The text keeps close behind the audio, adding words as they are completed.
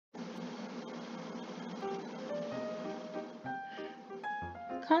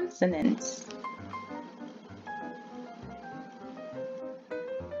consonants.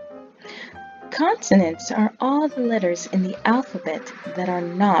 Consonants are all the letters in the alphabet that are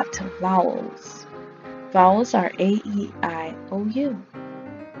not vowels. Vowels are A, E, I, O, U.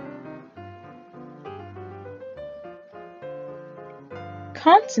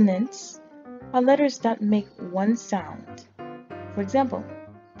 Consonants are letters that make one sound. For example,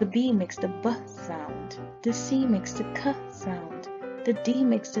 the B makes the B sound, the C makes the K sound, the D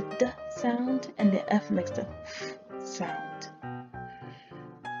makes the D sound, and the F makes the F sound.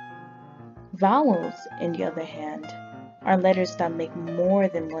 Vowels, on the other hand, are letters that make more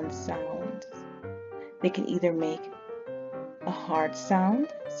than one sound. They can either make a hard sound,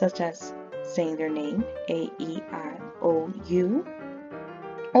 such as saying their name, A-E-I-O-U,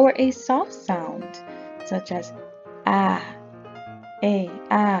 or a soft sound, such as ah,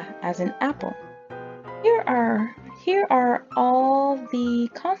 as in apple. Here are all the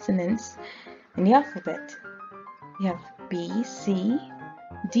consonants in the alphabet. You have B, C,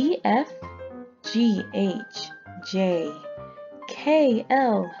 D, F, G, H, J, K,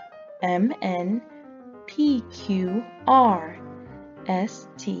 L, M, N, P, Q, R, S,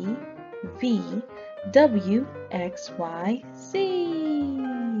 T, V, W, X, Y, Z.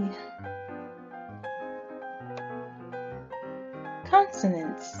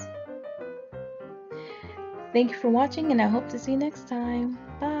 Consonants. Thank you for watching, and I hope to see you next time.